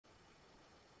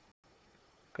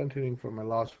Continuing from my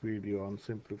last video on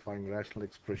simplifying rational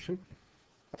expression,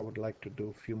 I would like to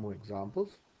do a few more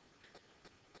examples.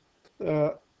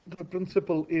 The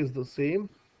principle is the same.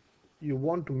 You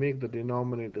want to make the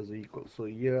denominators equal. So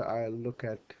here I'll look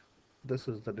at, this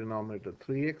is the denominator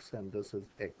 3x and this is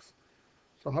x.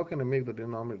 So how can I make the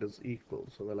denominators equal?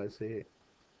 So well, I say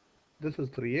this is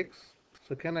 3x.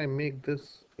 So can I make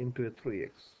this into a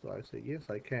 3x? So I say yes,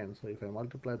 I can. So if I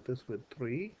multiply this with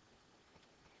 3,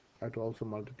 I have to also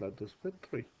multiply this with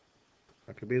 3.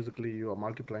 Okay, basically you are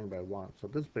multiplying by 1. So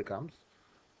this becomes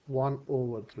 1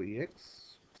 over 3x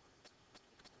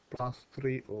plus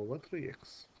 3 over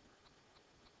 3x.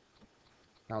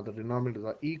 Now the denominators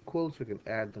are equal, so you can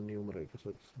add the numerator.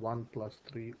 So it's 1 plus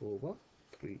 3 over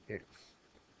 3x.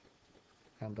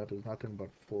 And that is nothing but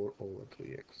 4 over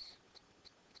 3x.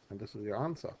 And this is your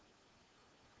answer.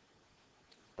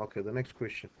 Okay, the next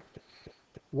question.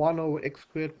 1 over x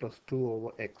squared plus 2 over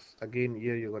x. Again,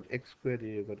 here you got x squared,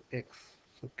 here you got x.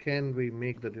 So can we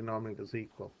make the denominators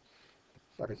equal?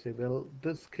 So I say, well,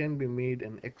 this can be made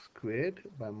an x squared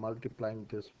by multiplying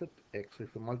this with x. If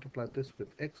you multiply this with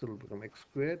x, it will become x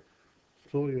squared.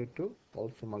 So you have to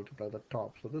also multiply the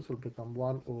top. So this will become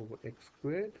 1 over x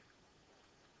squared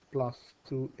plus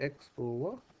 2x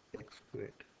over x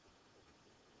squared.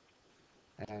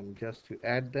 And just to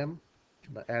add them,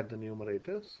 add the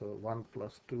numerators. So 1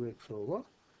 plus 2x over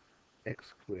x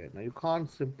squared. Now you can't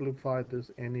simplify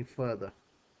this any further.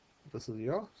 This is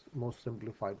your most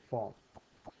simplified form.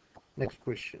 Next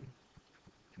question.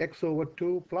 X over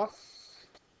 2 plus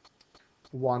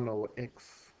 1 over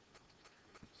x.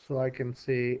 So I can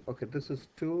say, okay, this is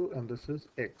 2 and this is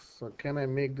x. So can I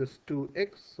make this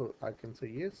 2x? So I can say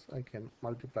yes, I can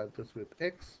multiply this with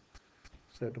x.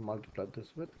 So I have to multiply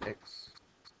this with x.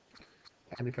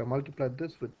 And if I multiply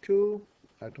this with 2,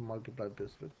 I have to multiply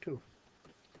this with 2.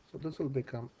 So this will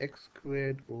become x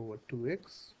squared over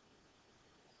 2x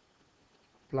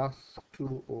plus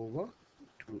 2 over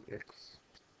 2x.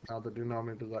 Now the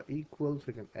denominators are equal, so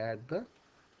you can add the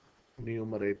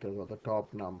numerators or the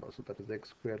top number. So that is x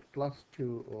squared plus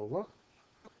 2 over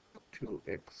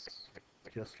 2x.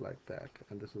 Just like that.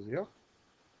 And this is your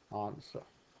answer.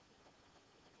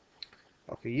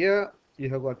 Okay, here you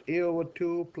have got a over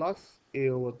 2 plus a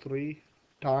over 3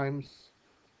 times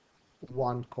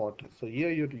 1/4. So here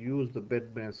you have to use the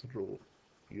BEDMAS rule.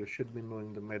 You should be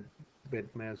knowing the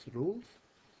BEDMAS rules.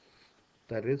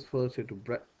 That is, first you have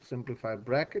to simplify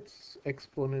brackets,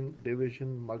 exponent,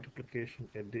 division, multiplication,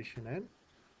 addition, and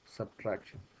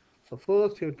subtraction. So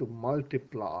first you have to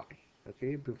multiply.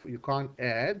 Okay, before you can't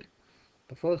add.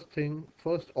 The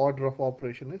first order of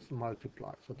operation is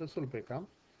multiply. So this will become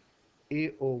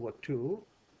a over 2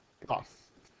 plus.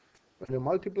 When you're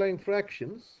multiplying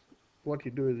fractions, what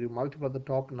you do is you multiply the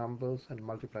top numbers and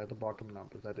multiply the bottom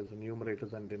numbers. That is the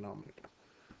numerators and denominators.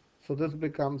 So this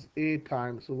becomes a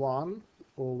times 1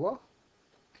 over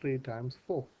 3 times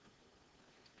 4.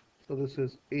 So this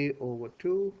is a over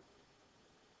 2,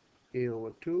 a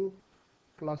over 2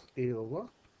 plus a over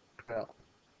 12.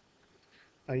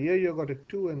 Now here you got a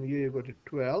 2 and here you got a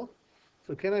 12.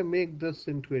 So can I make this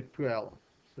into a 12?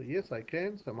 So yes, I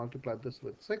can. So I multiply this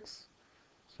with 6.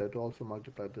 So I have to also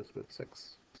multiply this with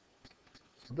 6.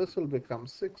 So this will become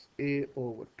 6a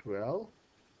over 12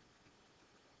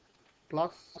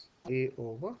 plus a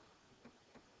over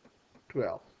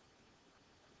 12.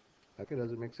 Okay,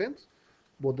 does it make sense?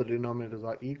 Both the denominators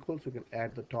are equal, so you can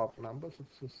add the top numbers.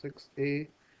 So 6a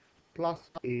plus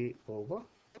a over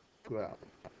 12.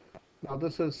 Now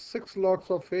this is 6 lots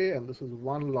of a and this is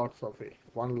 1 lot of a.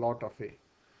 1 lot of a.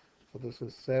 So this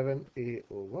is 7a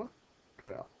over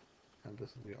 12. And this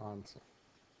is the answer.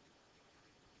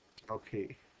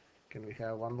 Okay. Can we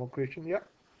have one more question? Yeah.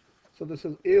 So this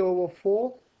is a over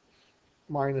 4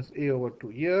 minus a over 2.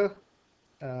 Here,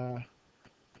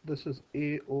 this is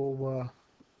a over,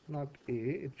 not a,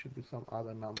 it should be some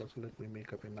other number. So let me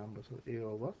make up a number. So a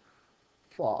over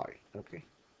 5. Okay.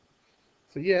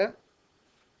 So yeah,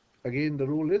 again the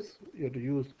rule is you have to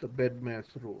use the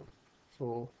BEDMAS rule.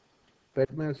 So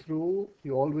BEDMAS rule,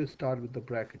 you always start with the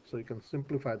bracket. So you can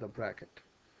simplify the bracket.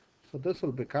 So this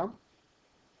will become,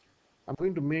 I'm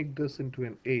going to make this into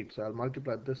an 8. So I'll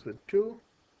multiply this with 2.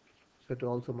 So to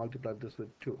also multiply this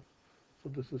with 2. So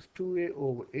this is 2a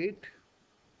over 8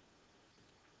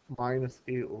 minus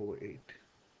a over 8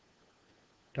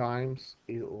 times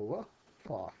a over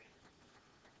 5.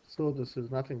 So this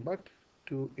is nothing but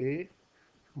 2a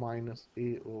minus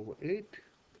a over 8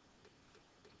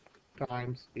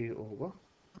 times a over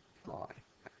 5.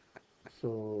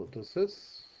 So this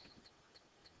is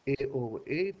a over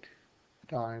 8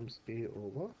 times a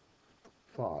over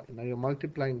 5. Now you're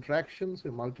multiplying fractions,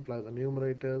 you multiply the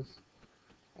numerators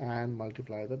and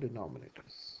multiply the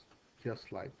denominators,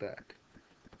 just like that.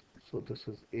 So this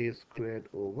is a squared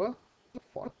over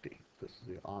 40. This is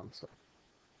your answer.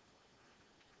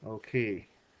 Okay,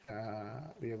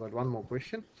 we have got one more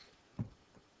question.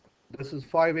 This is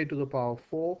 5a to the power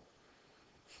 4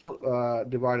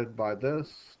 divided by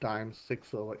this times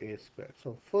 6 over a squared.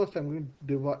 So first I'm going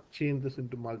to change this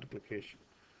into multiplication.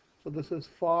 So this is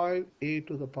 5a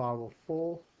to the power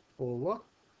 4 over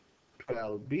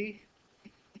 12b.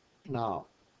 Now,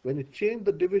 when you change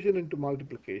the division into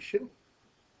multiplication,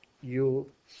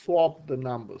 you swap the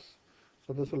numbers.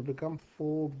 So this will become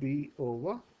 4b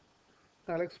over.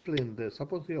 I'll explain this.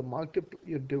 Suppose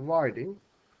you're dividing,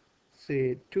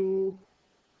 say 2.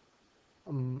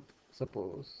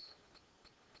 Suppose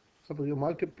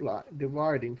you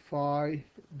dividing 5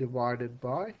 divided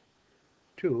by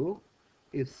 2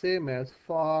 is same as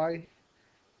 5.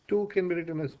 2 can be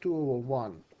written as 2 over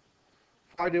 1.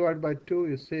 5 divided by 2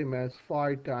 is same as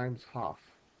 5 times half.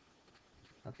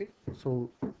 Okay, so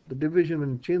the division,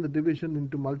 when you change the division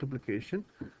into multiplication,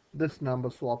 this number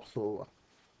swaps over.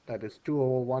 That is 2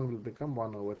 over 1 will become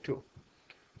 1 over 2.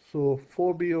 So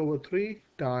 4b over 3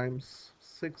 times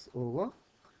 6 over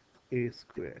a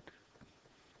squared.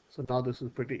 So now this is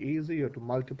pretty easy. You have to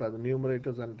multiply the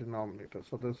numerators and denominators.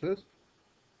 So this is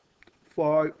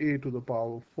 5a to the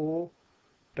power 4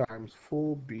 times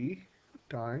 4b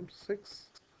times 6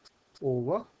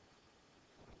 over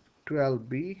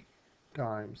 12b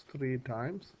times 3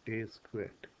 times a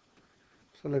squared.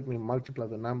 So let me multiply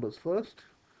the numbers first.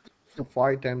 So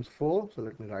 5 times 4, so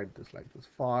let me write this like this.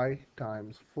 5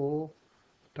 times 4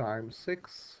 times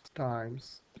 6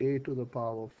 times a to the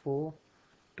power 4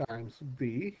 times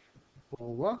b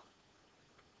over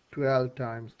 12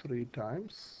 times 3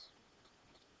 times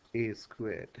a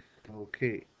squared.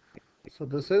 Okay, so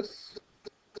this is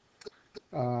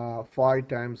 5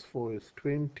 times 4 is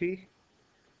 20,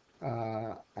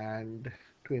 and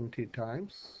 20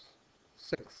 times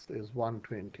 6 is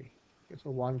 120. Okay, so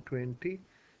 120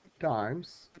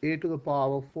 times a to the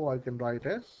power 4 I can write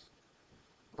as,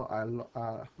 so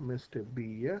I'll missed a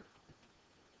b here.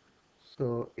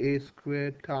 So a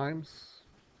squared times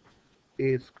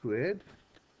a squared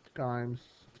times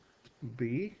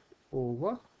b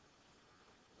over,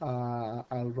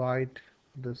 I'll write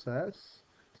this as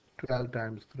 12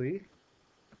 times 3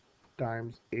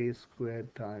 times a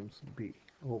squared times b.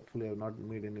 Hopefully I have not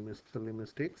made any silly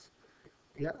mistakes.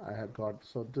 Yeah, I have got,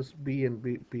 so this b and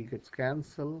b gets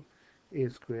cancelled. A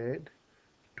squared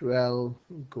 12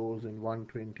 goes in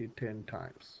 120 10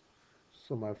 times.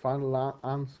 So my final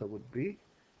answer would be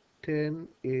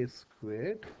 10a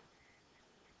squared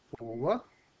over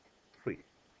 3.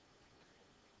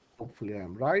 Hopefully I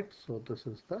am right. So this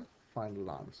is the final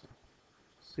answer.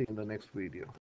 See you in the next video.